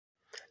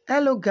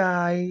Hello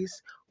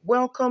guys,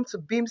 welcome to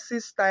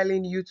Bimsy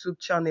Styling YouTube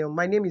channel.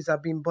 My name is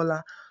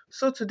Abimbola.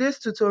 So today's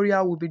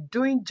tutorial will be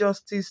doing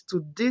justice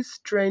to this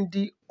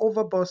trendy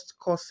overbust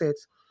corset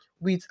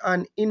with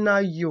an inner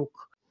yoke.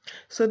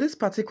 So this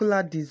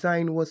particular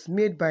design was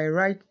made by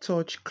Right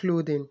Touch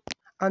Clothing.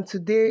 And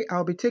today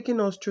I'll be taking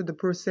us through the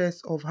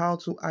process of how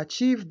to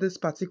achieve this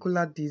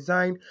particular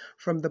design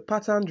from the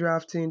pattern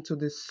drafting to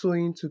the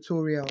sewing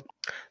tutorial.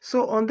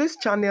 So on this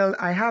channel,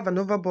 I have an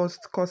overbust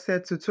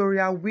corset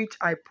tutorial which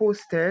I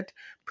posted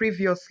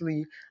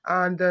previously,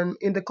 and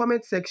in the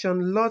comment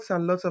section, lots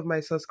and lots of my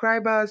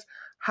subscribers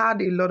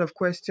had a lot of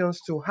questions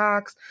to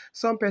ask.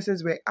 Some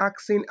persons were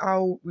asking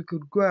how we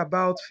could go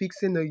about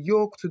fixing a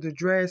yoke to the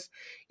dress.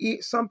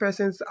 Some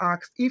persons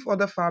asked if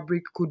other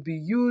fabric could be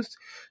used.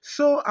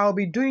 So I'll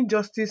be doing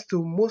justice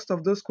to most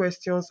of those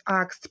questions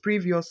asked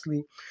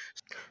previously.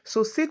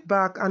 So sit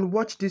back and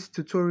watch this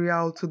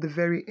tutorial to the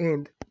very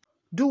end.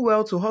 Do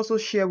well to also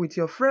share with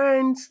your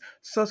friends,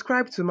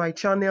 subscribe to my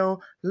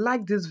channel,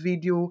 like this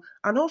video,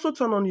 and also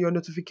turn on your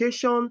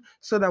notification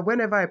so that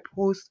whenever I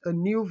post a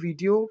new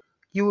video,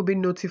 you will be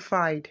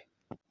notified.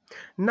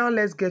 Now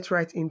let's get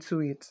right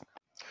into it.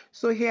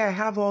 So here I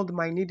have all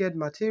my needed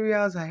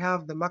materials. I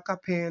have the marker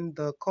pen,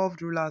 the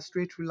curved ruler,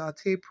 straight ruler,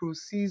 tape rule,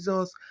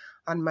 scissors,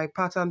 and my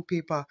pattern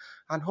paper.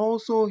 And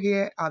also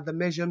here are the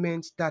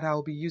measurements that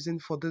I'll be using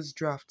for this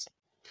draft.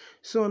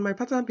 So on my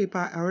pattern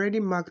paper, I already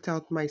marked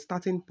out my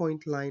starting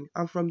point line,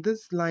 and from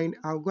this line,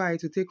 I'll go ahead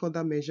to take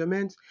other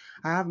measurements.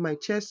 I have my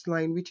chest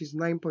line, which is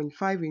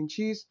 9.5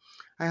 inches.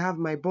 I have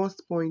my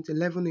bust point,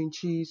 11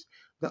 inches,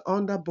 the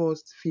under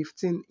bust,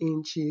 15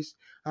 inches,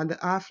 and the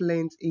half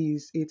length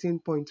is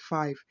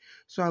 18.5.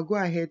 So I'll go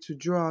ahead to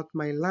draw out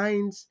my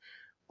lines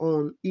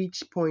on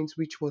each point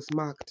which was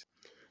marked.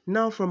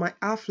 Now for my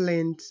half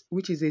length,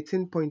 which is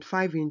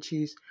 18.5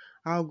 inches,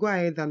 I'll go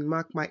ahead and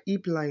mark my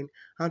hip line,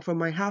 and from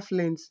my half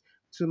length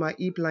to my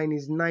hip line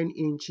is 9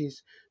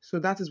 inches. So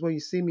that is what you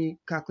see me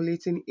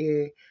calculating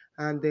here,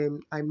 and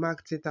then I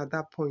marked it at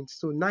that point.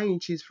 So 9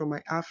 inches from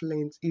my half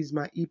length is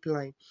my hip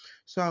line.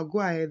 So I'll go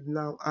ahead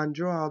now and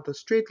draw out the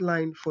straight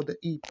line for the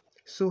hip.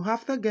 So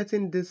after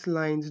getting these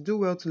lines, do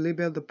well to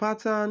label the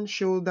pattern,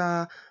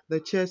 shoulder,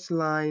 the chest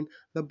line,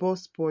 the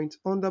bust point,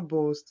 under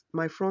bust,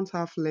 my front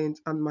half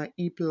length, and my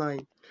hip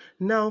line.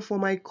 Now for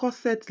my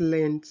corset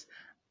length,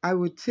 I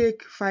will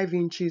take 5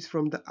 inches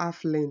from the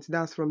half length,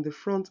 that's from the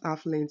front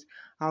half length.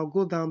 I'll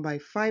go down by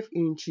 5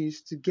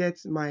 inches to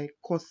get my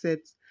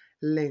corset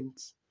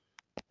length.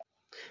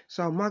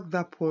 So I'll mark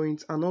that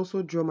point and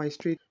also draw my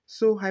straight.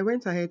 So I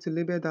went ahead to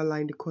label that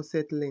line the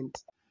corset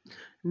length.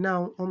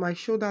 Now on my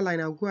shoulder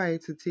line, I'll go ahead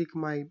to take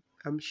my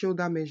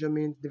shoulder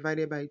measurement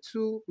divided by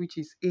 2, which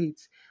is 8.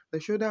 The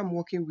shoulder I'm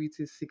working with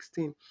is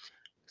 16.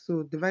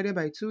 So divided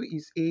by 2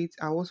 is 8.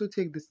 I'll also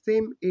take the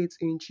same 8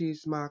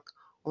 inches mark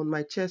on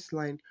my chest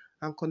line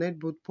and connect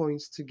both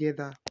points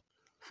together.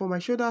 For my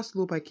shoulder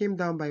slope, I came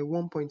down by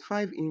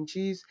 1.5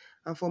 inches,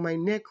 and for my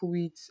neck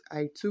width,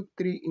 I took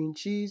 3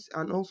 inches,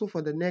 and also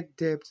for the neck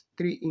depth,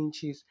 3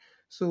 inches.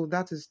 So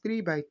that is 3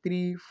 by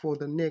 3 for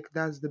the neck.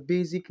 That's the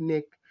basic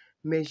neck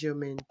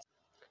measurement.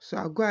 So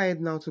I'll go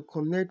ahead now to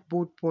connect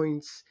both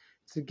points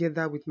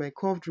together with my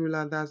curved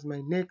ruler. That's my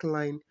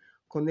neckline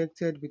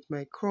connected with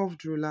my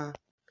curved ruler.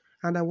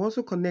 And I will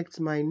also connect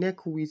my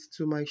neck width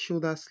to my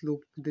shoulder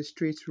slope with the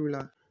straight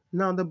ruler.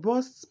 Now the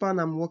bust span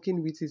I'm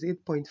working with is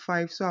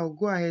 8.5, so I'll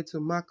go ahead to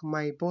mark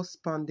my bust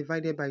span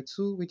divided by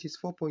 2, which is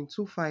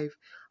 4.25.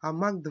 I'll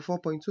mark the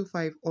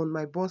 4.25 on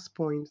my bust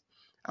point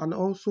and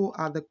also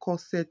at the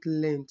corset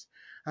length,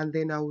 and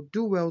then I will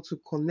do well to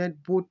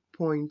connect both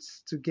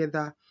points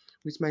together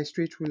with my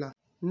straight ruler.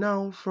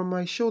 Now from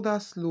my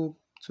shoulder slope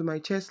to my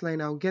chest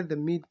line, I'll get the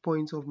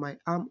midpoint of my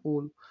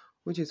armhole,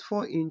 which is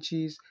 4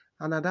 inches,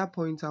 and at that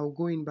point I'll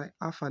go in by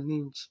half an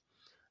inch.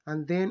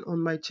 And then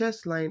on my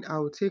chest line, I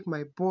will take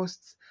my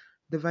bust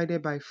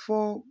divided by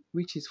 4,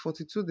 which is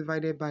 42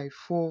 divided by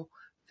 4,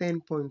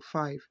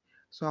 10.5.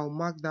 So I'll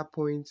mark that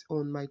point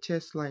on my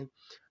chest line.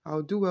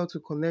 I'll do well to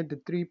connect the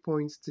 3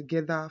 points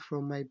together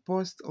from my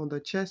bust on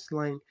the chest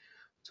line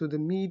to the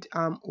mid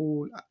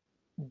armhole,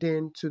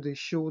 then to the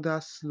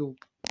shoulder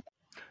slope.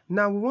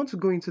 Now we want to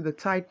go into the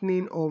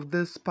tightening of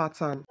this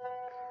pattern.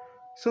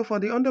 So for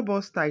the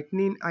underbust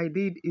tightening, I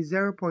did a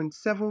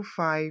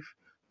 0.75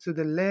 to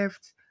the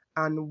left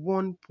and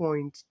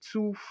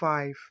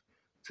 1.25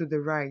 to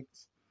the right.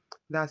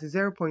 That's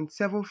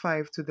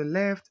 0.75 to the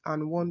left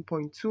and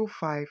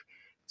 1.25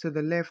 to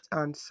the left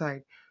hand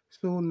side.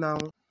 So now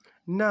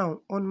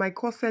on my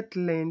corset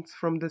length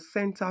from the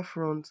center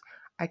front,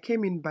 I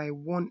came in by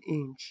 1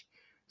 inch.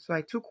 So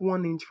I took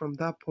 1 inch from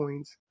that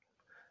point.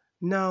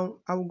 Now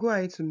I'll go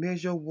ahead to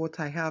measure what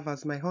I have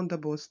as my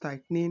underbust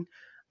tightening,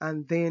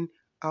 and then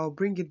I'll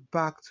bring it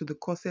back to the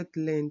corset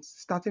length.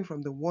 Starting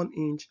from the 1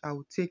 inch, I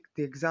will take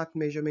the exact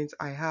measurements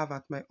I have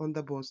at my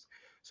underbust.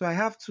 So I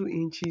have 2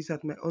 inches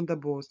at my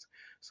underbust,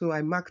 so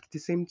I marked the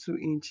same 2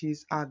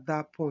 inches at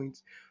that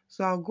point.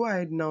 So I'll go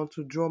ahead now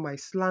to draw my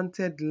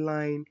slanted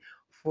line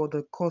for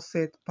the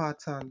corset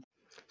pattern.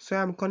 So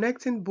I'm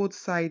connecting both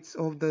sides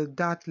of the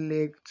dart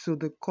leg to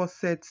the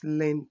corset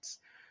length.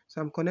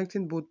 So I'm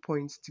connecting both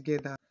points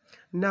together.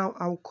 Now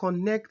I'll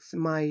connect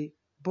my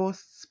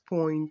bust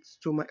point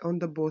to my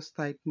underbust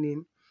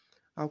tightening.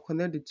 I'll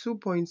connect the 2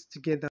 points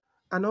together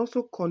and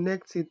also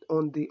connect it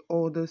on the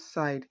other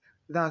side.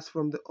 That's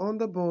from the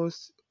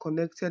underbust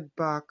connected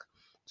back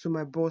to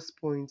my bust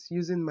point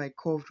using my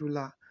curved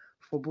ruler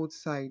for both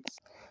sides.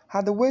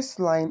 At the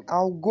waistline,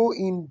 I'll go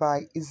in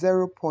by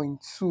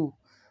 0.2.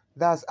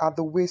 That's at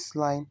the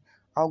waistline.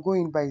 I'll go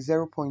in by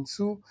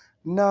 0.2.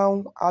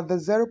 Now at the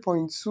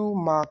 0.2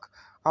 mark,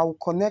 I'll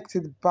connect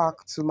it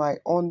back to my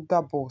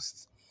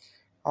underbust.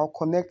 I'll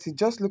connect it.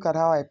 Just look at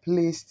how I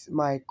placed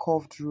my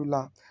curved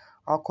ruler.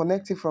 I'll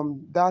connect it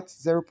from that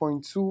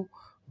 0.2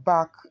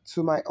 back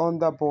to my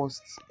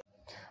underbust.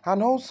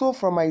 And also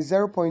from my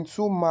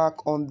 0.2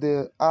 mark on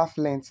the half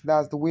length,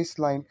 that's the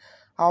waistline,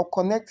 I'll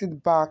connect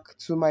it back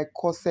to my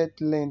corset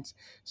length.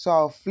 So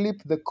I'll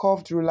flip the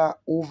curved ruler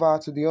over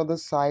to the other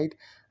side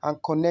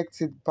and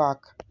connect it back.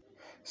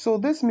 So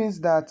this means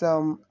that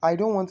I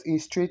don't want a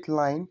straight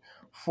line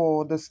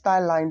for the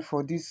style line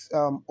for this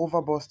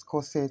overbust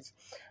corset.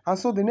 And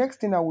so the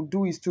next thing I will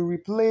do is to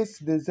replace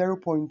the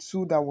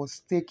 0.2 that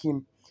was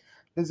taken.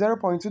 The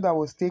 0.2 that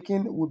was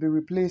taken will be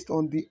replaced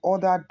on the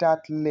other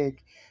dart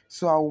leg.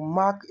 So I will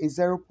mark a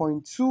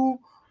 0.2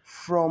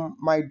 from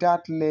my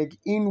dart leg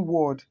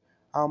inward.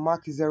 I'll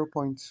mark a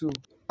 0.2.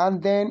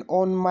 And then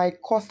on my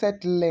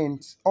corset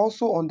length,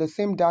 also on the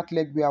same dart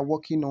leg we are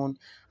working on,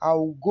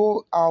 I'll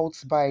go out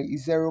by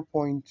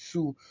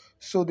 0.2.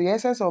 So the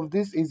essence of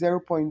this is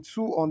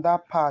 0.2 on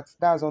that part,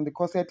 that's on the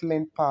corset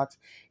length part,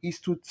 is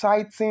to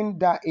tighten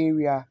that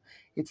area.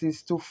 It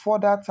is to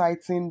further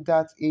tighten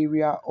that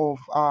area of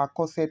our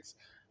corset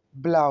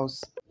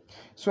blouse.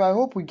 So I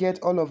hope we get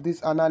all of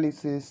this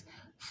analysis.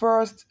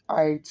 First,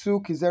 I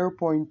took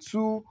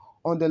 0.2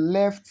 on the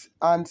left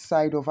hand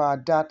side of our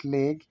dart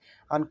leg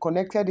and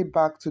connected it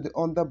back to the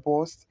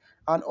underbust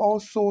and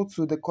also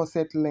to the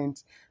corset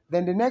length.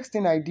 Then the next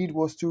thing I did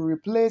was to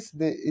replace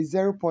the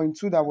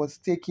 0.2 that was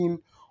taken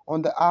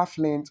on the half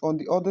length on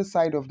the other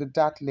side of the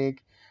dart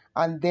leg.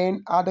 And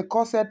then at the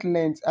corset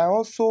length, I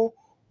also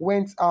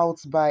went out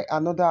by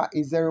another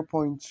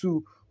 0.2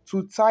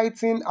 to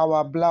tighten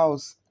our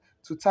blouse,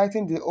 to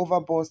tighten the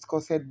overbust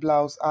corset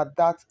blouse at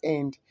that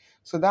end.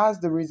 So that's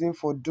the reason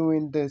for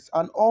doing this,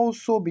 and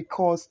also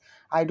because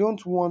I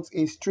don't want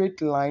a straight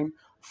line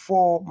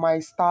for my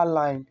star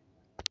line.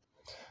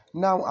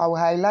 Now I'll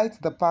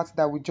highlight the part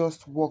that we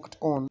just worked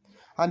on,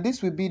 and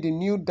this will be the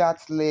new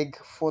dart leg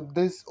for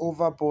this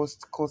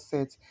overbust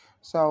corset.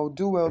 So I'll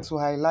do well to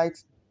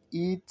highlight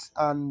it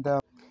and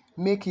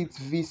make it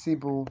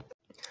visible.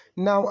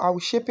 Now I'll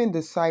shaping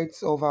the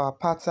sides of our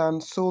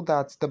pattern so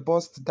that the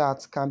bust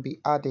dart can be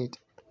added.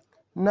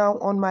 Now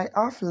on my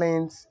half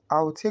length,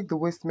 I'll take the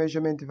waist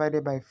measurement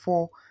divided by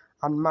 4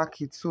 and mark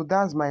it. So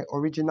that's my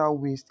original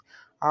waist.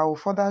 I'll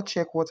further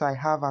check what I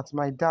have at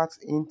my dart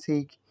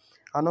intake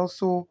and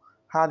also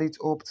add it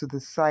up to the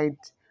side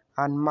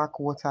and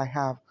mark what I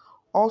have.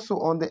 Also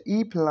on the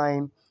hip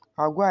line,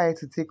 I'll go ahead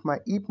to take my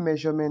hip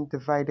measurement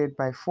divided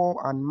by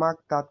 4 and mark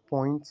that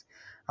point,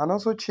 and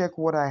also check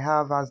what I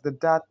have as the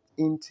dart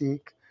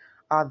intake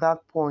at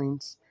that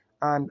point,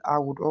 and I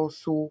would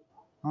also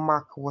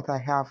mark what I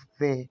have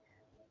there.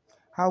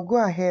 I'll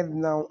go ahead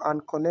now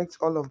and connect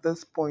all of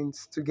these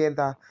points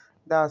together.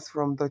 That's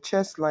from the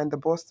chest line, the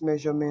bust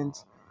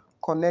measurement,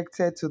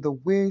 connected to the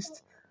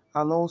waist,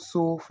 and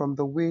also from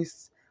the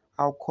waist,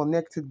 I'll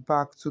connect it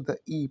back to the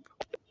hip.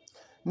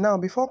 Now,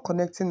 before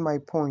connecting my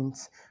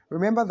points,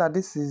 remember that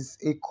this is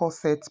a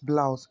corset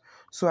blouse,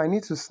 so I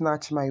need to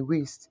snatch my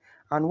waist.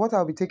 And what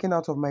I'll be taking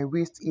out of my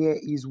waist here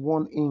is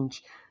 1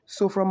 inch.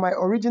 So from my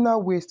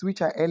original waist,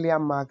 which I earlier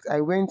marked,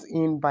 I went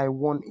in by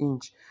 1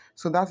 inch.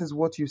 So that is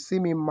what you see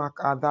me mark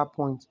at that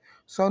point.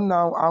 So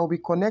now I'll be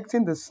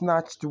connecting the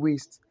snatched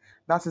waist.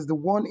 That is the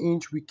 1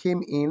 inch we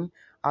came in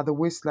at the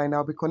waistline.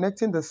 I'll be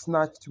connecting the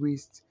snatched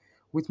waist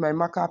with my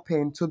marker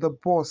pen to the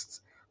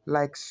bust,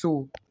 like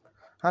so.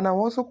 And I'll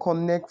also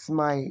connect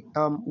my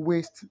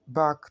waist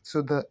back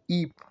to the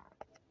hip.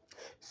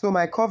 So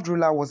my curved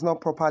ruler was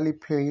not properly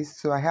placed,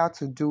 so I had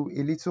to do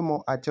a little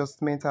more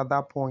adjustment at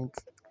that point.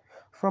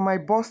 From my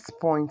bust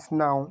point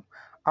now,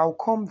 I'll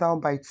come down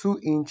by 2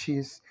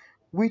 inches,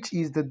 which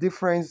is the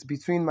difference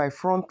between my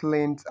front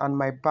length and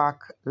my back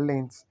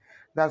length.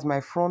 That's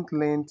my front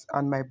length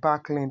and my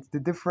back length. The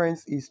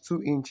difference is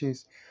 2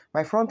 inches.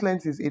 My front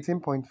length is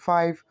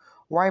 18.5,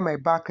 while my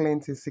back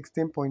length is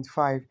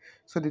 16.5.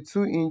 So the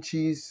 2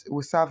 inches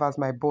will serve as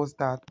my bust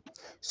dart.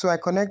 So I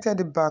connected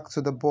it back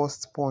to the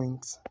bust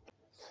point.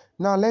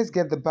 Now let's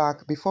get the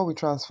back before we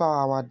transfer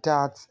our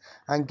darts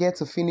and get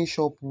to finish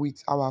up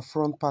with our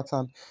front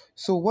pattern.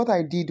 So what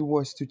I did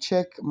was to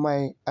check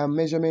my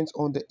measurements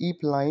on the hip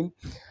line,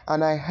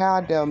 and I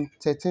had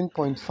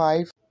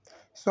 13.5.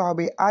 So I'll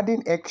be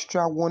adding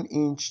extra 1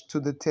 inch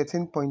to the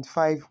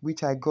 13.5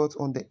 which I got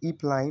on the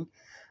hip line,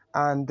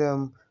 and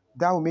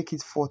that will make it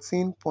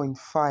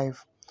 14.5.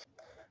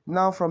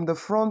 Now from the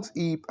front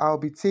hip, I'll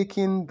be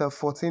taking the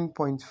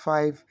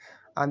 14.5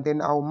 and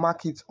then I'll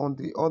mark it on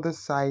the other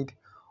side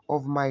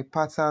of my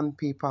pattern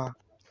paper.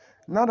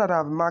 Now that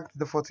I've marked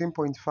the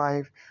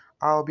 14.5,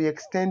 I'll be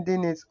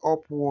extending it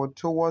upward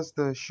towards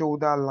the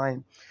shoulder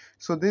line.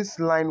 So this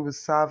line will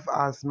serve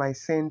as my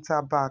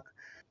center back.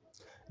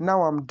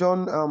 Now I'm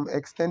done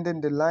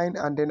extending the line,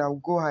 and then I'll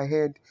go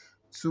ahead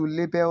to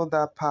label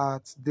that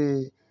part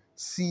the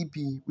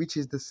CB, which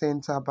is the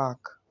center back.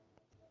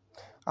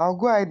 I'll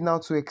go ahead now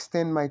to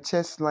extend my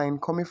chest line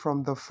coming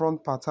from the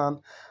front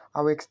pattern.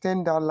 I'll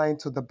extend that line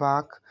to the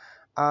back,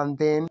 and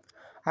then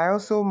I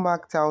also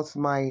marked out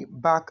my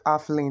back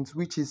half length,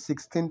 which is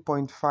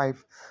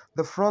 16.5.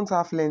 The front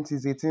half length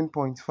is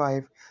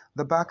 18.5.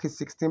 The back is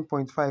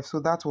 16.5. So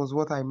that was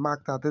what I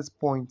marked at this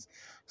point.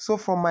 So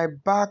from my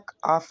back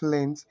half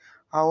length,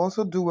 I'll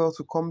also do well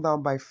to come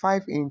down by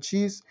 5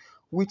 inches,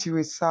 which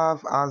will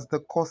serve as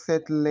the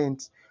corset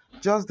length,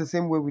 just the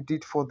same way we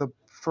did for the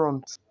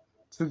front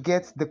to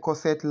get the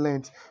corset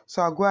length.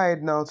 So I'll go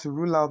ahead now to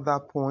rule out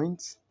that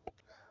point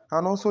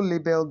and also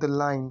label the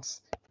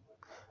lines.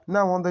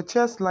 Now on the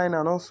chest line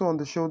and also on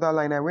the shoulder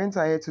line, I went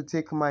ahead to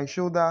take my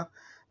shoulder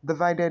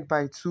divided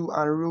by 2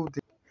 and ruled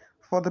it.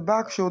 For the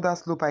back shoulder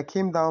slope, I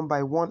came down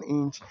by 1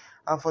 inch,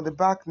 and for the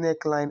back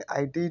neckline,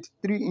 I did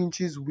 3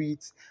 inches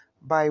width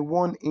by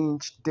 1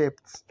 inch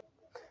depth.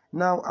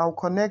 Now I'll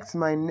connect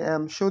my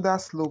shoulder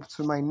slope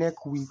to my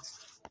neck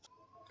width.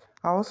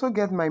 I also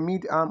get my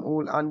mid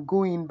armhole and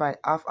go in by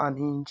half an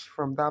inch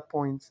from that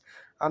point.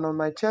 And on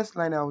my chest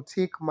line, I'll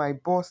take my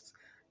bust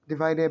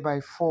divided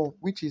by 4,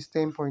 which is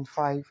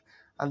 10.5,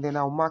 and then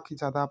I'll mark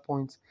it at that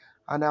point.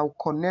 And I'll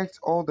connect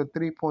all the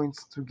 3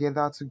 points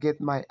together to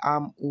get my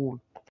armhole.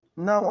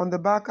 Now on the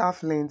back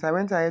half length, I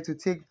went ahead to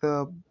take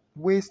the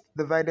waist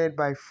divided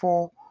by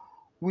 4,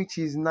 which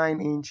is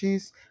 9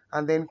 inches,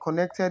 and then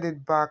connected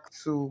it back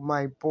to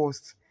my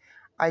bust.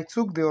 I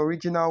took the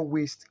original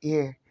waist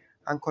here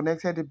and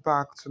connected it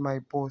back to my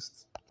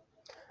bust.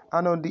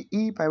 And on the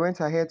hip, I went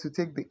ahead to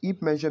take the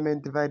hip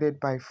measurement divided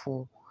by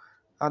 4.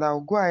 And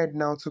I'll go ahead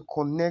now to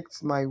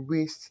connect my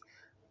waist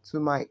to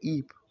my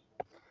hip.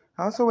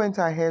 I also went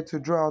ahead to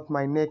draw out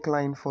my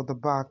neckline for the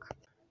back.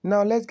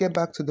 Now let's get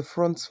back to the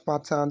front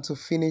pattern to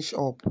finish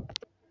up.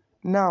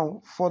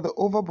 Now for the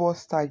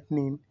overbust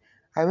tightening,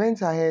 I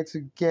went ahead to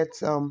get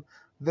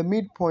the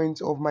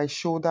midpoint of my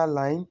shoulder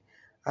line,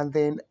 and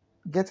then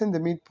getting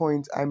the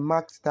midpoint, I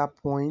marked that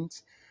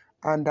point,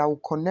 and I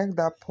will connect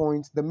that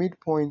point, the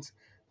midpoint,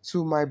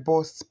 to my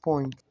bust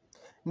point.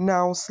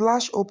 Now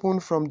slash open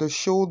from the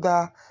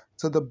shoulder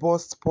to the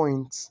bust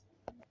point.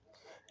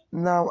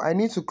 Now I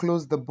need to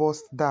close the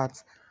bust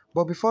dart,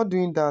 but before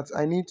doing that,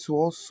 I need to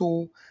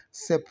also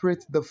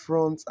separate the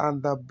front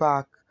and the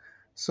back.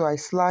 So I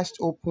slashed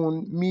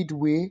open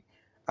midway,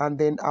 and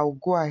then I'll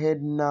go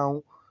ahead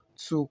now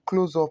to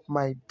close up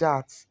my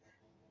dart.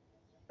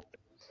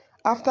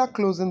 After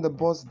closing the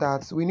bust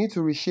dart, we need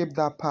to reshape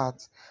that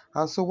part,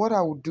 and so what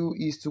I will do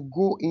is to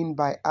go in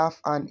by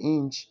half an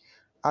inch.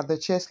 At the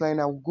chest line,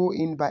 I will go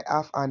in by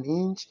half an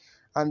inch,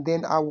 and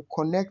then I will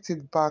connect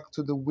it back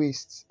to the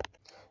waist.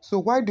 So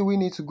why do we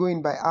need to go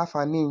in by half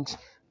an inch?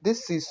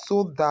 This is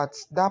so that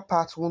that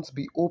part won't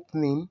be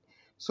opening,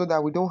 so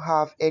that we don't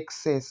have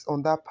excess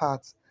on that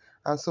part.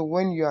 And so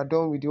when you are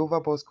done with the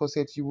overbust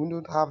corset, you will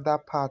not have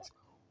that part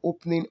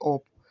opening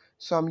up.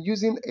 So I'm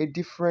using a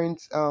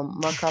different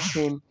marker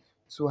pen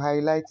to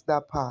highlight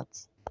that part.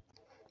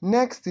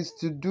 Next is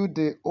to do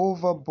the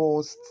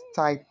overbust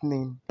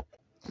tightening.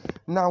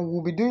 Now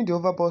we'll be doing the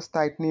overbust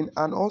tightening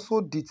and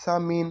also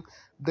determine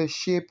the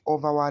shape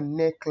of our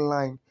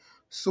neckline.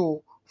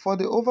 So for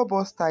the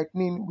overbust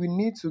tightening, we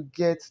need to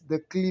get the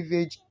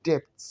cleavage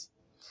depth.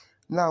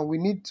 Now we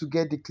need to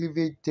get the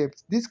cleavage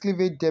depth. This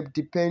cleavage depth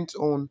depends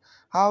on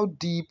how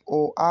deep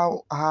or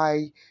how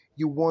high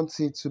you want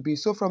it to be.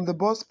 So from the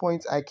bust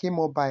point, I came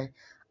up by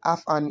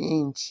half an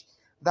inch.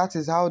 That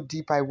is how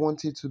deep I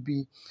want it to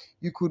be.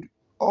 You could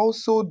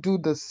also do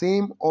the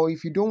same, or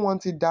if you don't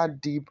want it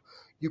that deep,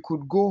 you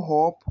could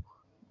go up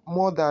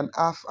more than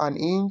half an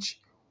inch,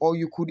 or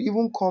you could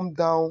even come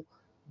down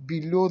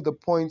below the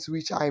points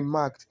which I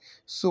marked.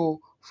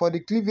 So for the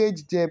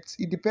cleavage depth,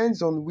 it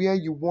depends on where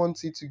you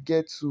want it to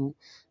get to.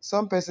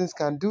 Some persons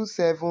can do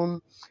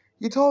 7.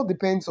 It all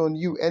depends on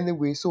you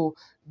anyway. So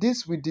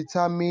this will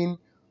determine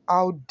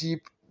how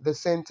deep the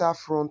center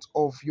front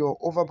of your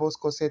overbust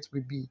corset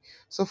will be.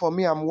 So for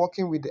me, I'm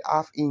working with the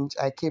half inch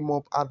I came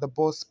up at the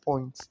bust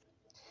point.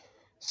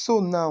 So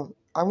now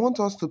I want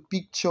us to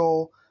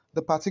picture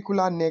the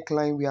particular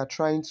neckline we are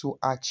trying to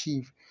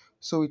achieve.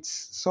 So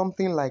it's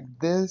something like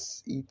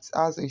this. It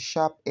has a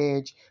sharp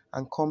edge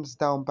and comes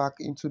down back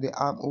into the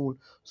armhole.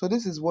 So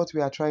this is what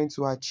we are trying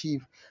to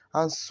achieve.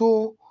 And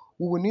so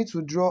we will need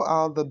to draw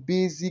out the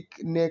basic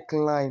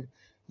neckline.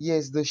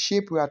 Yes, the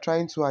shape we are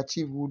trying to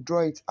achieve, we'll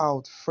draw it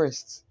out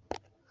first.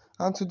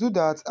 And to do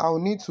that, I'll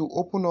need to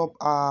open up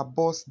our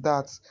bust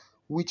dart,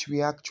 which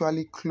we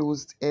actually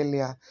closed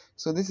earlier.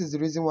 So this is the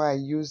reason why I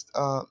used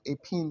a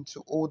pin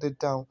to hold it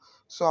down.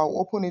 So I'll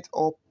open it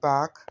up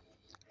back,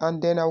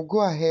 and then I'll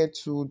go ahead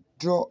to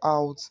draw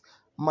out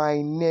my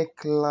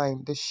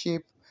neckline, the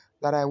shape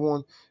that I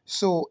want.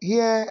 So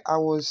here I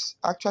was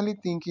actually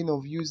thinking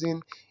of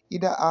using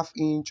either ½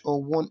 inch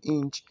or 1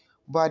 inch,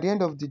 but at the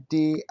end of the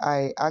day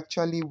I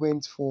actually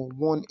went for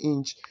 1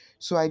 inch.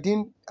 So I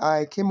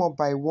came up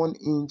by 1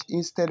 inch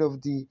instead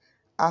of the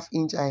 ½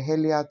 inch I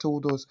earlier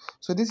told us.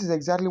 So this is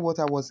exactly what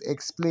I was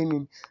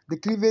explaining. The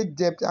cleavage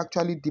depth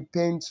actually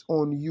depends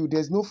on you.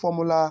 There's no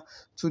formula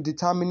to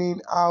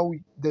determining how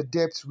the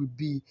depth will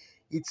be.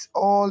 It's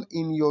all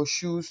in your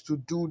shoes to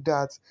do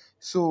that.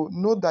 So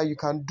know that you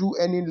can do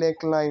any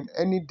neckline,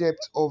 any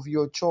depth of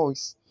your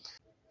choice.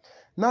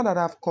 Now that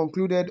I've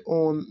concluded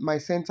on my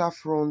center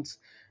front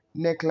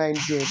neckline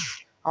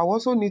depth, I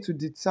also need to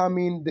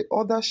determine the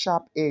other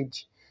sharp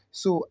edge.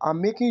 So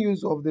I'm making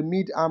use of the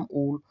mid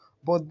armhole,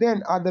 but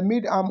then at the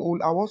mid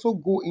armhole, I'll also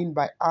go in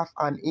by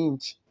 ½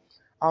 inch.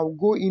 I'll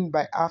go in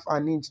by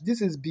 ½ inch.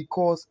 This is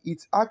because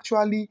it's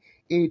actually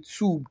a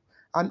tube,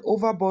 an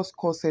overbust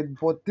corset,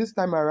 but this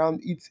time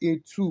around it's a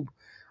tube.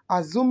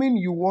 Assuming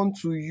you want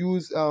to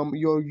use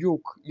your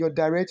yoke, your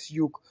direct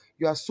yoke,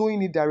 you are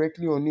sewing it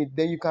directly on it,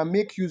 then you can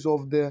make use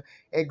of the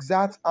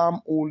exact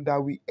armhole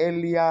that we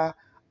earlier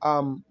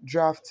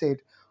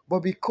drafted. But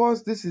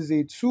because this is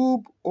a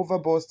tube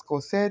overbust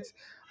corset,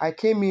 I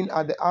came in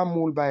at the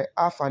armhole by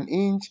 ½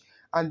 inch,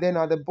 and then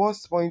at the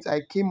bust point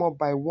I came up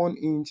by 1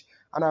 inch,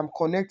 and I'm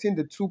connecting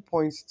the 2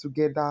 points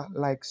together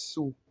like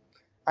so.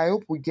 I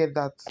hope we get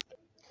that.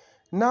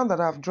 Now that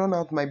I've drawn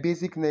out my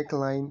basic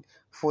neckline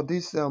for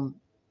this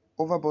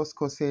overbust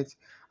corset,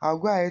 I'll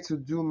go ahead to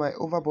do my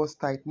overbust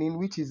tightening,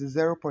 which is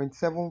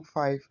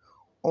 0.75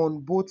 on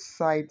both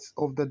sides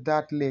of the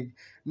dart leg.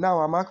 Now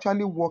I'm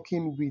actually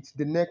working with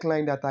the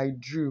neckline that I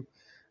drew.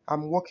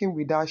 I'm working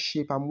with that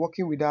shape, I'm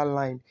working with that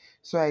line.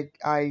 So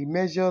I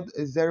measured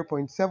a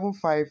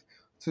 0.75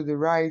 to the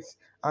right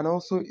and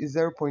also a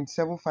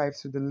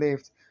 0.75 to the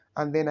left,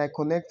 and then I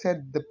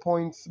connected the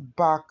points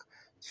back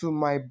to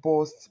my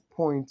bust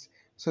point.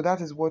 So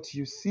that is what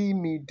you see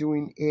me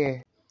doing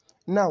here.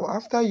 Now,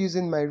 after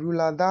using my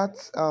ruler,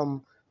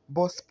 that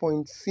bust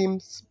point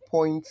seems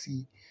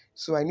pointy,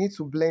 so I need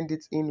to blend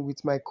it in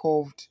with my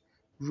curved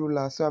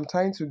ruler. So I'm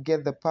trying to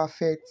get the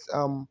perfect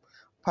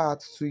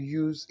part to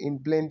use in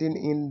blending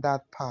in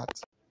that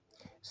part.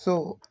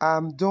 So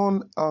I'm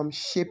done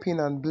shaping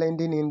and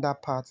blending in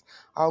that part.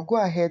 I'll go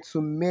ahead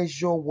to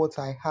measure what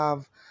I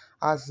have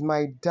as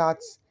my dart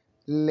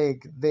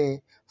leg there,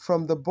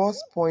 from the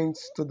bust point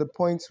to the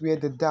point where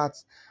the dart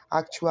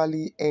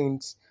actually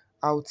ends.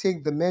 I'll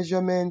take the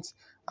measurement,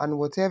 and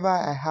whatever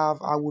I have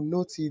I will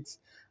note it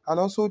and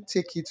also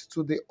take it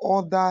to the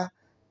other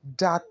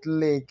dart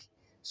leg.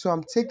 So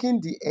I'm taking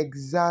the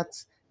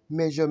exact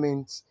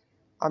measurement.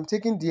 I'm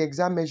taking the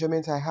exact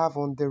measurement I have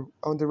on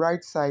the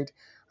right side.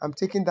 I'm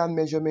taking that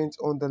measurement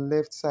on the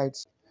left side.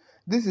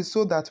 This is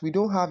so that we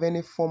don't have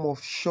any form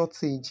of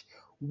shortage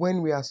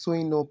when we are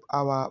sewing up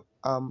our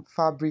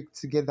fabric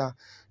together.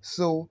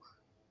 So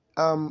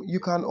you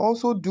can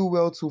also do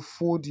well to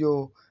fold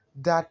your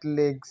dart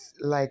legs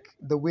like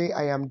the way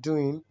I am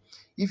doing,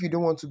 if you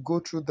don't want to go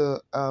through the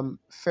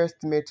first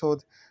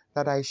method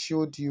that I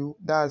showed you.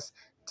 That's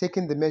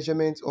taking the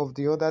measurement of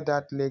the other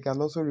dart leg and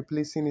also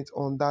replacing it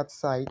on that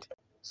side.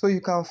 So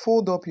you can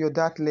fold up your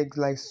dart legs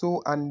like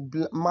so and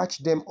match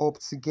them up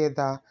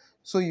together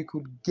so you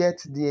could get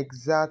the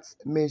exact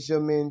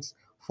measurements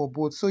for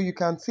both. So you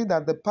can see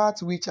that the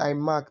part which I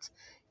marked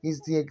is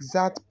the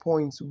exact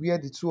point where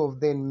the two of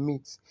them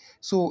meet.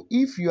 So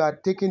if you are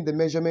taking the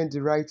measurement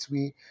the right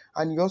way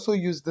and you also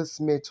use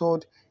this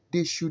method,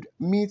 they should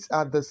meet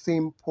at the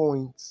same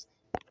point.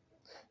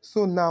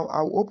 So now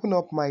I'll open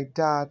up my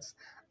darts,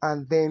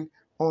 and then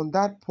on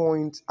that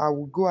point I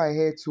will go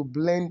ahead to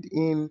blend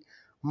in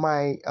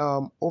my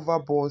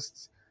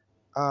overbust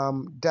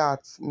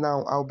darts.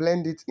 Now I'll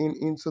blend it in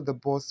into the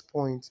bust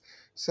point.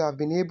 So I've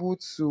been able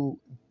to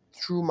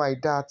through my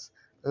darts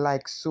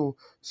like so.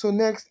 So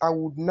next I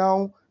would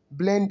now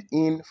blend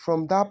in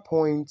from that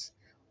point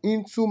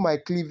into my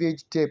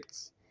cleavage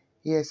depth.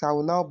 Yes, I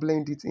will now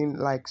blend it in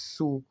like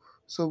so.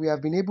 So we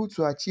have been able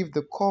to achieve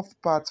the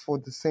curved part for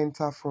the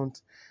center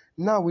front.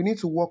 Now we need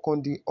to work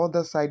on the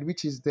other side,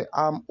 which is the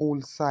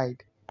armhole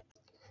side.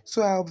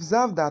 So I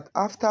observed that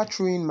after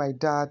throwing my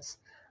darts,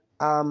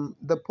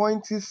 the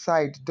pointy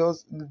side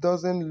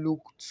doesn't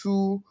look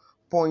too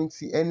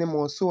pointy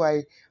anymore. So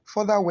I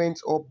further went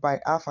up by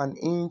 ½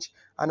 inch,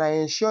 and I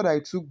ensured I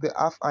took the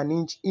 ½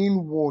 inch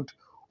inward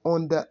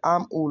on the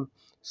armhole.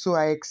 So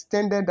I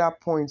extended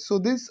that point. So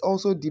this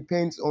also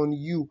depends on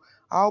you,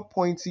 how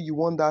pointy you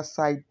want that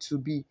side to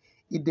be.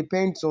 It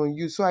depends on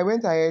you. So I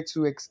went ahead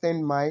to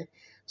extend mine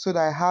so that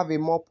I have a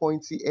more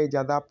pointy edge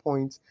at that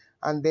point,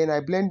 and then I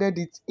blended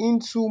it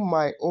into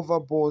my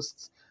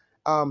overbust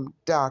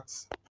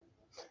darts.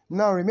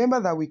 Now remember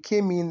that we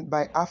came in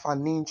by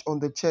 ½ inch on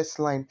the chest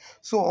line.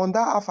 So on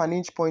that ½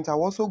 inch point,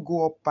 I'll also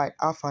go up by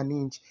 ½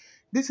 inch.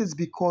 This is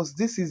because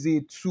this is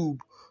a tube,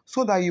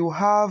 so that you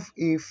have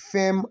a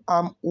firm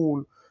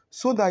armhole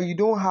so that you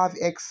don't have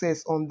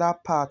excess on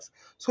that part,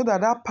 so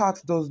that that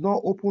part does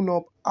not open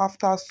up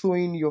after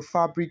sewing your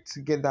fabric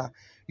together.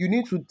 You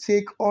need to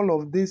take all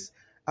of these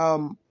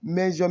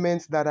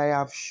measurements that I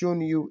have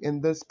shown you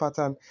in this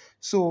pattern.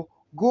 So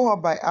go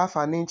up by half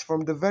an inch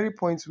from the very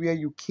point where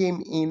you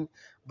came in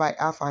by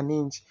half an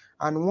inch,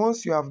 and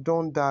once you have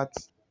done that,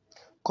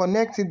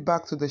 connect it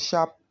back to the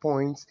sharp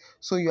point.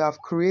 So you have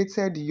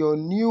created your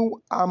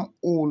new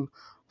armhole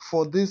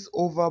for this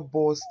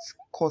overbust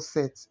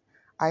corset.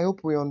 I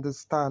hope we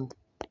understand.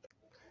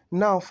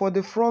 Now for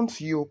the front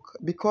yoke,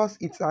 because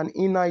it's an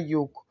inner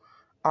yoke,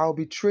 I'll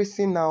be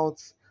tracing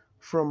out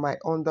from my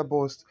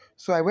underbust.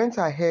 So I went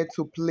ahead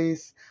to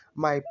place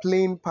my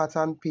plain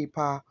pattern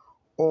paper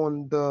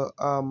on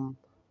the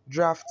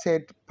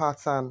drafted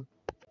pattern,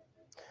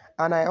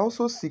 and I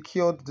also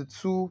secured the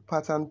two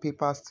pattern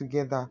papers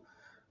together.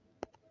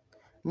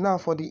 Now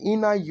for the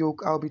inner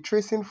yoke, I'll be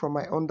tracing from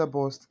my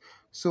underbust.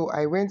 So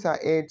I went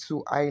ahead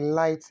to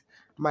highlight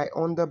my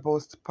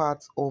underbust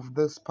part of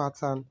this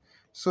pattern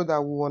so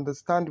that we'll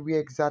understand where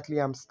exactly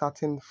I'm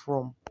starting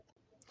from.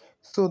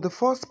 So the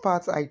first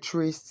part I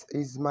traced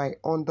is my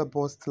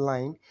underbust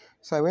line.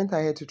 So I went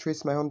ahead to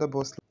trace my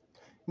underbust.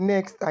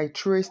 Next, I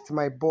traced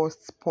my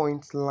bust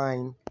point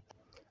line.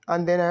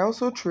 And then I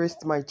also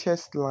traced my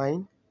chest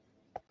line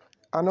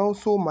and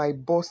also my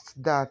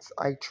bust dart.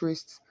 I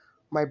traced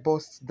my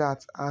bust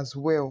dart as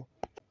well.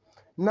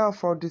 Now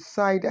for the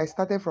side, I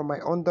started from my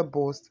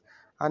underbust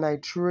and I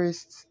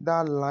traced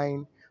that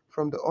line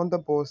from the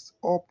underbust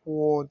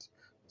upward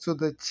to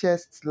the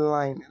chest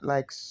line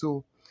like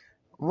so.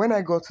 When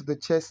I got to the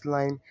chest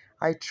line,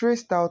 I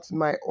traced out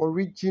my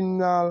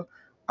original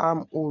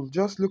armhole.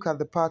 Just look at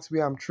the part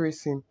where I'm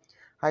tracing.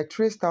 I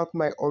traced out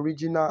my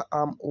original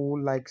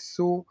armhole like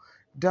so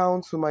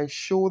down to my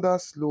shoulder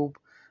slope,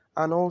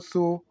 and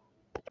also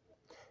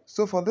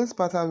so for this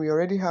pattern, we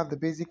already have the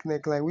basic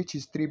neckline, which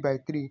is 3 by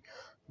 3.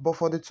 But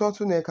for the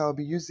turtleneck, I'll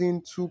be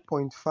using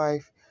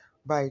 2.5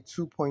 by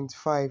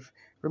 2.5.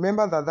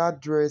 Remember that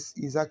that dress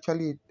is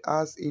actually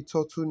has a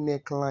turtle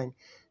neckline.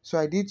 So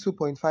I did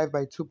 2.5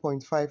 by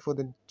 2.5 for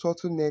the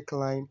turtle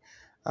neckline.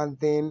 And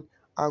then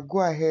I'll go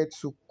ahead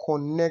to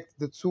connect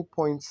the 2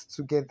 points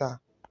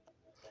together.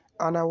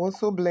 And I'll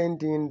also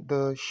blend in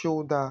the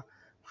shoulder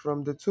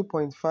from the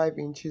 2.5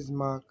 inches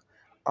mark.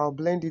 I'll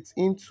blend it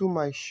into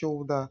my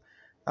shoulder,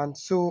 and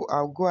so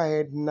I'll go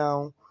ahead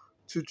now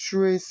to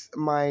trace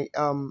my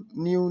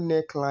new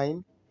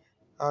neckline.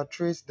 I'll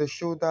trace the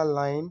shoulder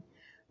line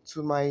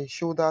to my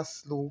shoulder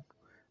slope,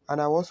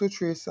 and I'll also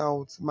trace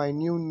out my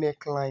new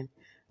neckline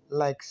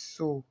like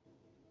so.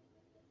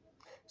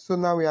 So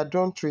now we are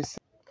done tracing.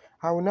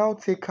 I will now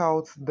take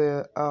out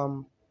the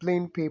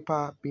plain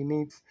paper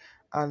beneath,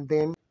 and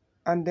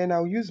then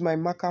I'll use my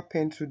marker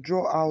pen to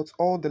draw out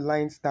all the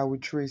lines that we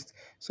traced.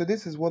 So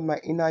this is what my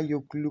inner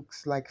yoke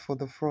looks like for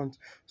the front.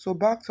 So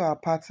back to our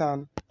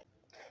pattern.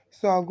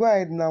 So I'll go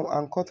ahead now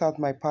and cut out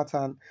my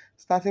pattern,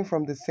 starting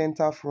from the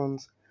center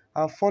front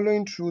and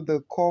following through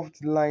the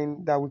curved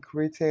line that we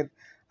created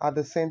at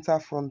the center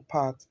front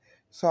part.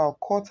 So I'll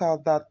cut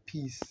out that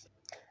piece.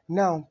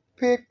 Now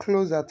pay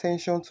close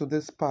attention to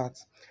this part.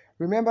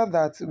 Remember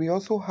that we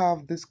also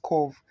have this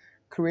curve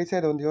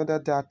created on the other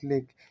dart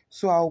leg.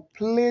 So I'll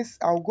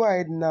go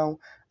ahead now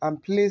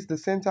and place the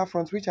center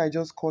front, which I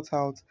just cut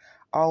out.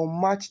 I'll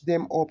match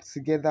them up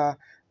together,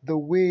 the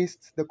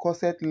waist, the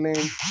corset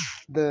length,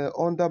 the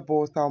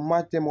underbust. I'll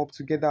match them up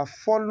together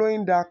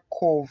following that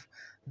curve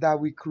that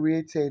we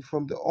created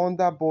from the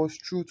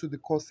underbust through to the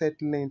corset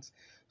length.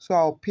 So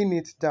I'll pin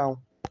it down.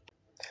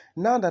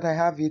 Now that I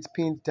have it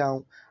pinned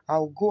down,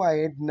 I'll go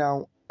ahead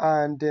now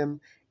and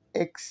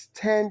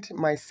extend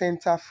my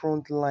center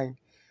front line.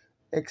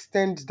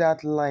 Extend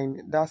that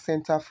line, that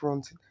center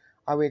front.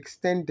 I will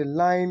extend the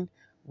line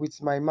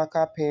with my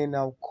marker pen.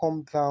 I'll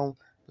come down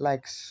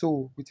like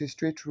so with a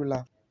straight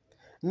ruler.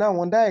 Now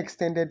on that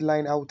extended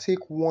line, I'll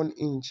take 1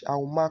 inch.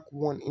 I'll mark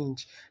 1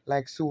 inch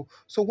like so.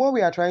 So what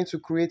we are trying to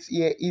create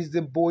here is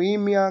the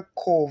bohemian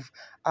curve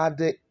at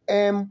the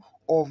hem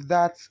of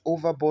that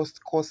overbust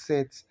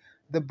corset.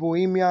 The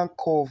bohemian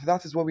curve,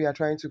 that is what we are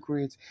trying to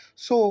create.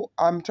 So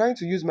I'm trying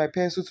to use my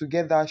pencil to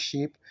get that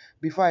shape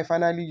before I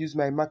finally use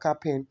my marker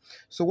pen.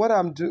 So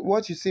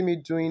what you see me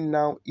doing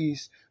now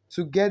is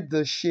to get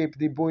the shape,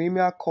 the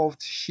bohemian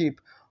curved shape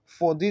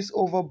for this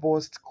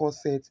overbust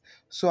corset.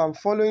 So I'm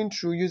following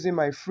through using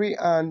my free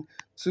hand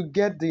to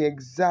get the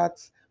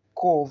exact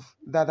curve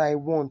that I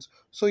want.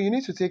 So you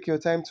need to take your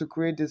time to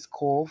create this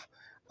curve.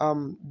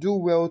 Do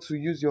well to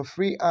use your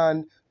free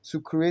hand to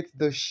create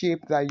the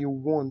shape that you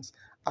want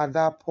at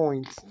that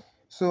point.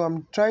 So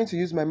I'm trying to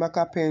use my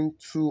marker pen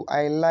to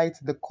highlight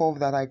the curve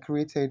that I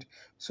created.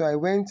 So I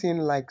went in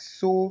like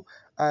so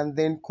and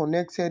then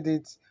connected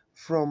it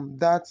from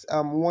that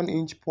 1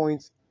 inch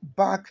point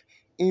back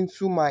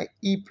into my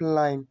hip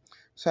line.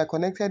 So I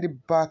connected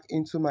it back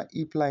into my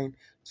hip line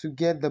to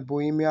get the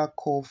bohemian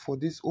curve for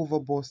this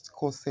overbust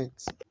corset.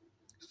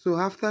 So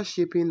after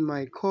shaping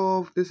my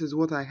curve, this is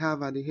what I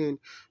have at the end.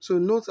 So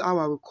note how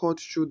I will cut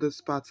through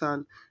this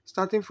pattern.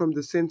 Starting from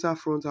the center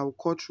front, I will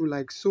cut through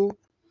like so.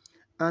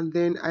 and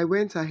then I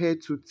went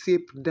ahead to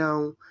tape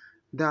down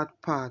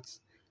that part.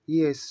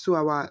 Yes, so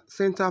our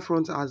center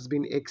front has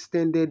been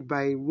extended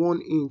by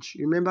 1 inch.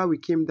 Remember, we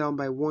came down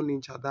by 1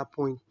 inch at that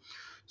point.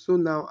 So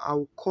now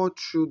I'll cut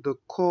through the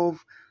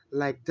curve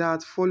like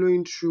that,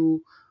 following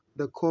through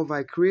the curve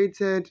I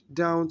created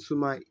down to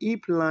my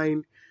hip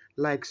line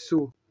like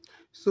so.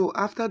 So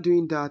after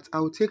doing that,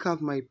 I'll take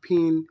out my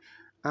pin,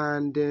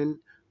 and then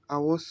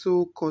I'll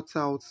also cut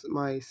out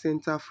my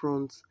center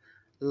front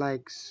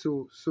like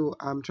so. So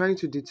I'm trying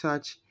to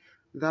detach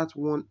that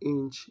 1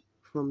 inch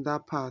from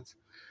that part.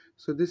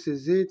 So this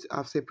is it.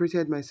 I've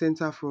separated my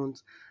center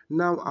front.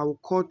 Now I'll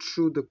cut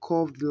through the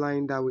curved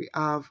line that we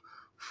have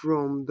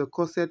from the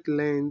corset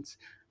length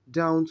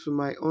down to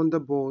my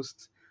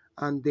underbust,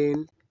 and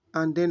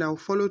then I'll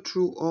follow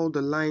through all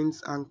the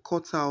lines and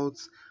cut out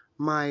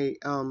my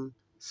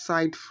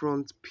side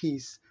front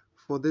piece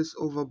for this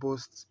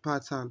overbust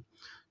pattern.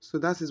 So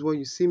that is what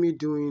you see me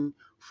doing.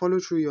 Follow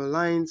through your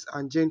lines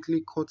and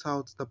gently cut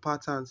out the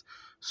patterns.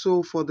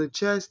 So for the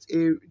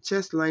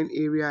chest line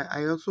area,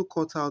 I also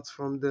cut out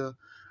from the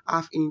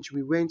half inch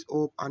we went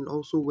up and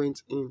also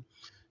went in.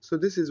 So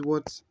this is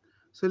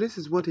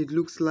what it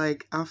looks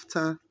like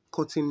after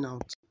cutting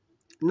out.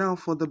 Now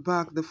for the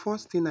back, the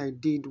first thing I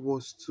did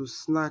was to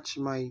snatch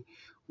my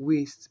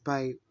waist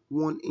by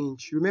 1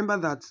 inch. Remember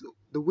that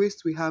the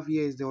waist we have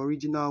here is the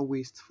original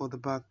waist for the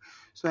back.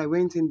 So I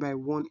went in by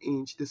 1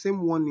 inch, the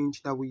same 1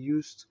 inch that we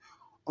used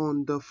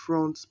on the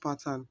front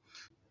pattern.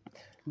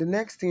 The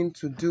next thing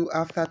to do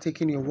after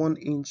taking your 1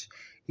 inch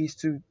is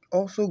to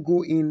also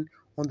go in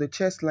on the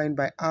chest line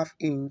by half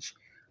inch,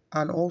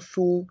 and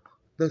also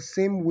the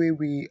same way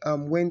we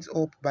went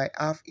up by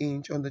half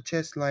inch on the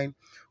chest line,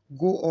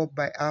 go up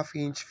by half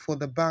inch for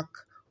the back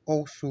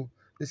also.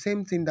 The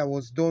same thing that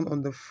was done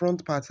on the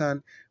front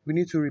pattern, we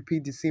need to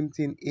repeat the same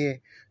thing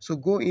here. So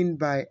go in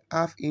by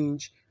half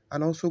inch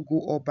and also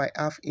go up by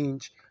half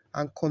inch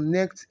and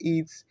connect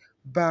it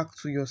back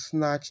to your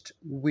snatched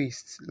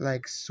waist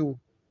like so.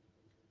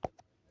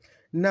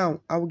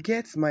 Now I'll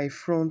get my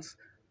front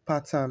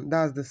pattern,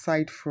 that's the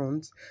side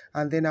front,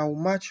 and then I'll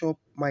match up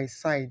my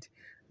side,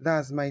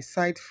 that's my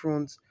side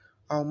front.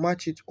 I'll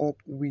match it up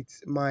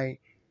with my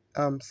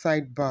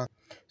side back.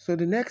 So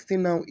the next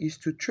thing now is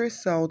to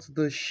trace out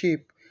the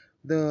shape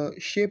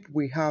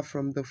we have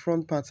from the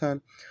front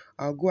pattern.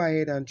 I'll go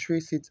ahead and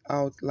trace it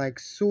out like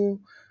so,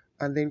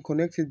 and then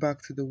connect it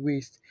back to the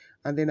waist,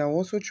 and then I'll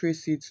also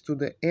trace it to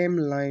the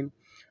hemline,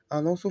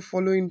 and also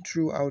following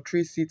through I'll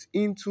trace it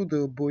into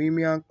the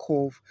bohemian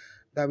curve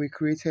that we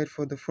created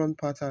for the front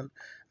pattern,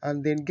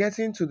 and then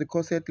getting to the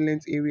corset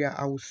length area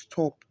I'll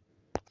stop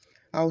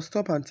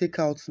and take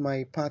out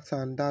my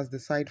pattern, that's the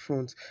side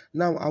front.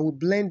 Now I will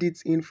blend it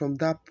in from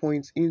that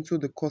point into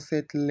the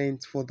corset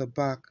length for the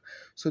back.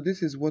 So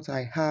this is what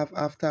I have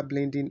after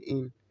blending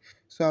in.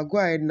 So I'll go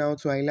ahead now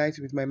to highlight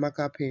with my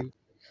marker pen.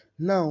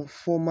 Now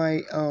for my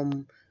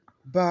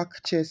back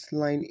chest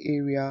line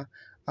area,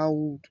 I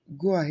would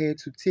go ahead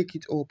to take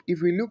it up.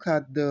 If we look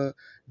at the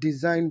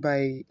design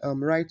by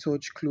Right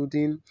Touch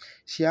Clothing,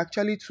 she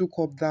actually took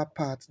up that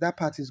part. That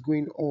part is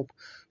going up.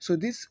 So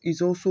this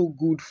is also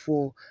good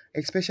for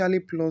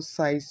especially plus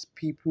size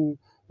people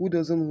who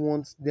doesn't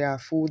want their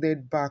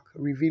folded back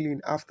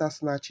revealing after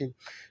snatching.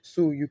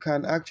 So you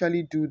can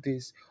actually do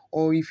this.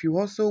 Or if you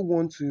also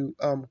want to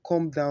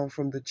come down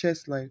from the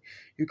chest line,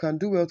 you can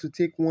do well to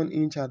take 1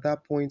 inch at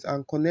that point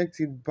and connect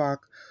it back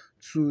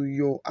to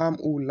your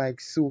armhole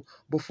like so.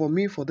 But for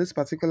me, for this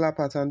particular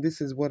pattern,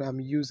 this is what I'm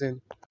using.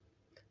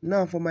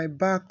 Now for my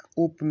back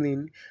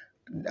opening,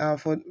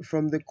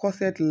 from the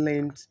corset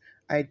length,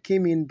 I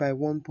came in by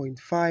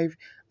 1.5,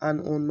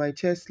 and on my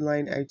chest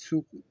line I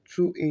took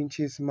 2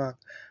 inches mark,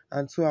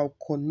 and so I'll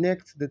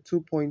connect the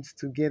 2 points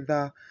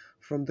together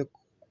from the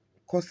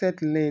corset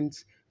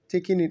length,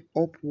 taking it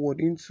upward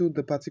into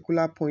the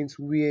particular point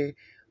where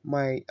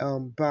my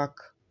back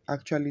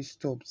actually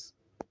stops.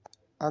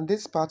 And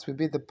this part will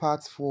be the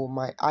part for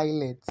my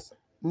eyelets.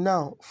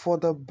 Now for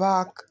the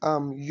back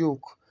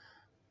yoke,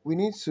 we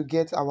need to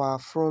get our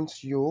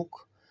front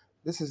yoke.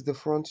 This is the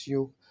front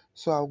yoke.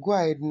 So I'll go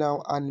ahead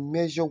now and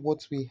measure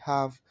what we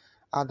have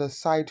at the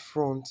side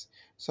front.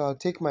 So I'll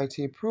take my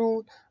tape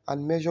rule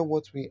and measure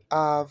what we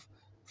have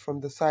from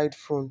the side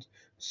front.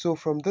 So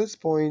from this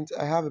point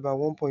I have about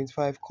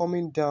 1.5.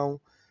 Coming down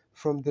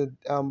from the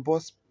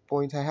bust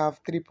point, I have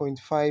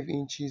 3.5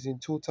 inches in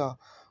total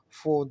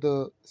for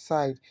the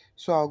side.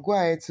 So I'll go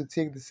ahead to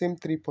take the same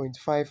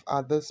 3.5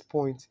 at this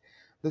point.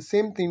 The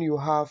same thing you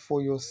have for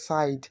your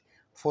side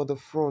for the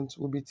front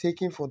will be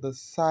taken for the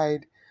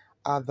side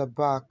at the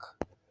back.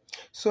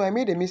 So I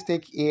made a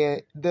mistake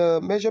here. The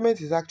measurement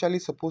is actually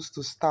supposed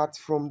to start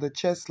from the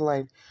chest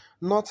line,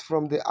 not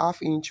from the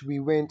half inch we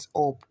went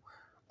up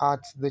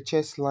at the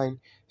chest line.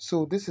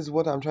 So this is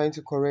what I'm trying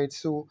to correct.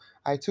 So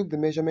I took the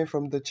measurement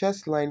from the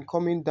chest line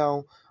coming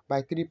down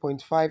by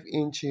 3.5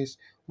 inches,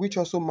 which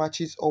also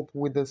matches up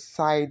with the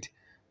side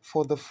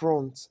for the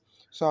front.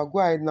 So I'll go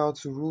ahead now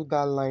to rule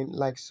that line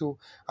like so.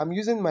 I'm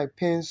using my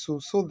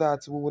pencil so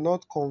that we will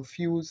not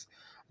confuse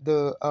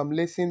the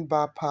lacing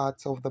bar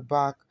part of the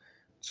back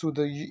to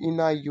the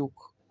inner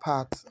yoke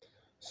part.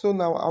 So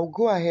now I'll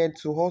go ahead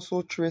to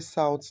also trace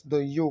out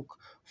the yoke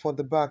for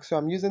the back. So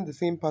I'm using the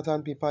same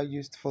pattern paper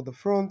used for the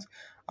front.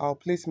 I'll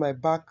place my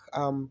back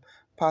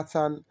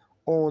pattern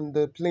on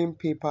the plain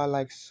paper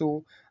like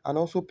so, and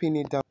also pin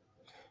it down.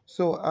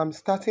 So I'm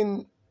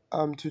starting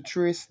to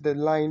trace the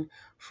line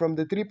from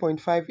the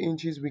 3.5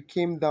 inches we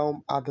came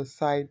down at the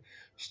side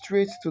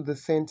straight to the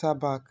center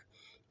back.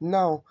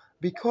 Now,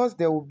 because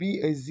there will be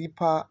a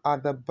zipper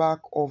at the back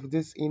of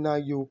this inner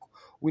yoke,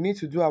 we need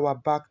to do our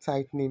back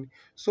tightening.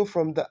 So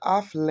from the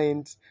half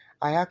length,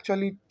 I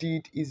actually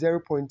did a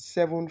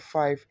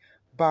 0.75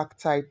 back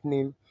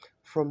tightening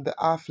from the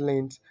half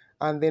length,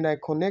 and then I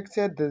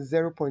connected the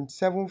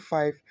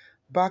 0.75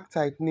 back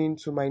tightening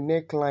to my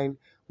neckline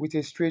with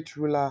a straight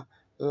ruler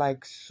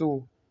like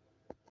so.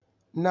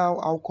 Now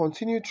I'll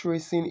continue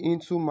tracing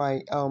into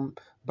my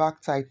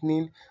back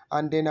tightening,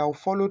 and then I'll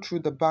follow through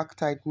the back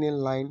tightening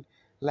line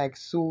like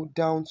so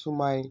down to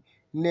my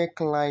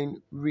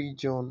neckline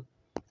region.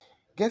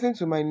 Getting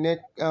to my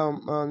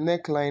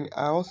neckline,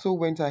 I also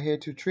went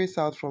ahead to trace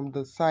out from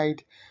the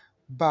side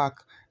back.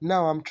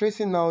 Now I'm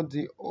tracing out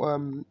the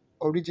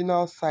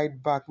original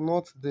side back,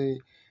 not the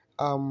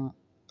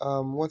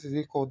what is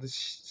it called, the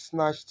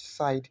snatched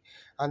side,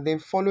 and then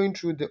following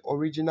through the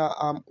original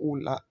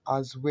armhole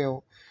as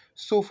well.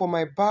 So for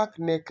my back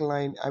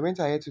neckline, I went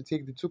ahead to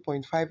take the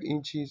 2.5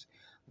 inches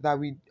that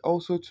we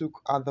also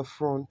took at the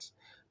front.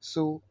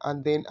 So,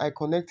 and then I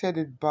connected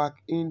it back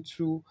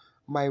into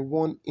my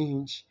 1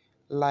 inch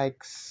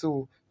like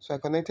so. So I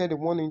connected the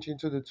 1 inch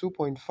into the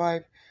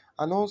 2.5,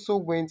 and also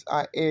went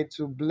ahead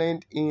to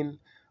blend in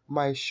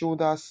my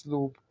shoulder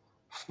slope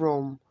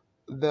from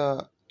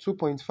the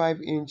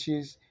 2.5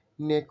 inches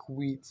neck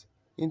width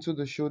into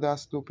the shoulder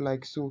slope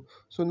like so.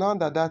 So now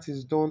that that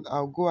is done,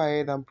 I'll go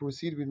ahead and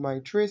proceed with my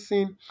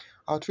tracing.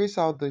 I'll trace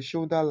out the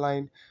shoulder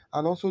line,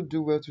 and also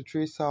do well to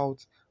trace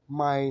out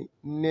my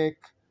neck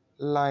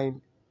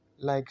line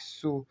like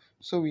so.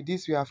 So with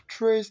this, we have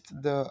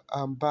traced the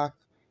back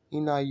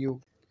inner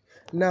yoke.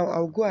 Now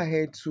I'll go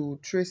ahead to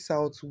trace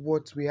out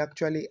what we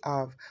actually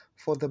have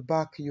for the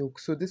back yoke.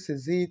 So this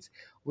is it.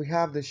 We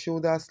have the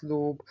shoulder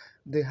slope,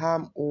 the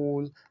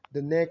armhole, the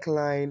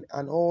neckline,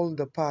 and all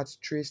the parts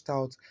traced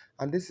out.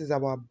 And this is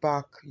our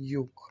back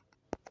yoke.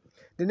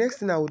 The next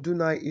thing I will do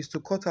now is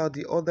to cut out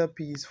the other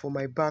piece for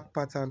my back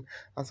pattern.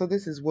 And so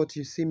this is what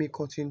you see me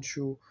cutting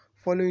through,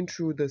 following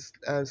through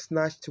the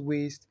snatched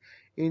waist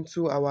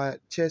into our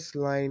chest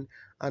line,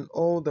 and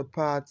all the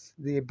parts,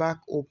 the back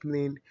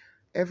opening,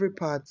 every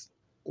part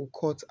will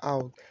cut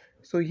out.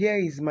 So here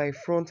is my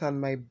front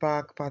and my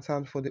back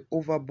pattern for the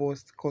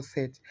overbust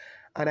corset.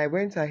 And I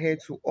went ahead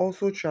to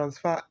also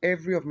transfer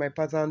every of my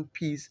pattern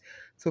piece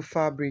to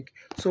fabric.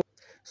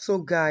 So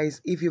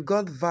guys, if you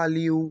got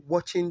value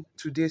watching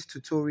today's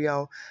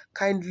tutorial,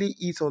 kindly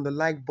hit on the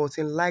like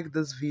button, like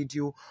this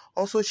video,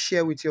 also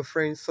share with your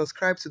friends,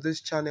 subscribe to this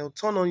channel,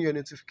 turn on your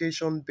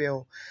notification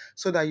bell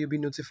so that you'll be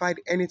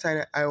notified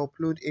anytime I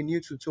upload a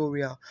new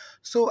tutorial.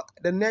 So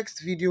the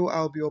next video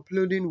I'll be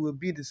uploading will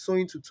be the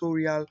sewing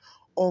tutorial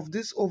of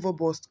this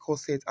overbust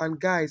corset, and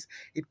guys,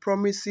 it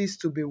promises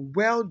to be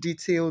well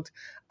detailed,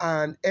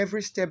 and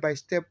every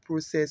step-by-step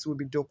process will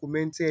be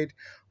documented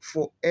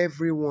for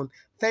everyone.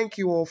 Thank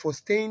you all for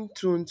staying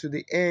tuned to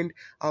the end.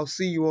 I'll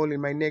see you all in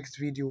my next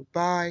video.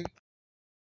 Bye.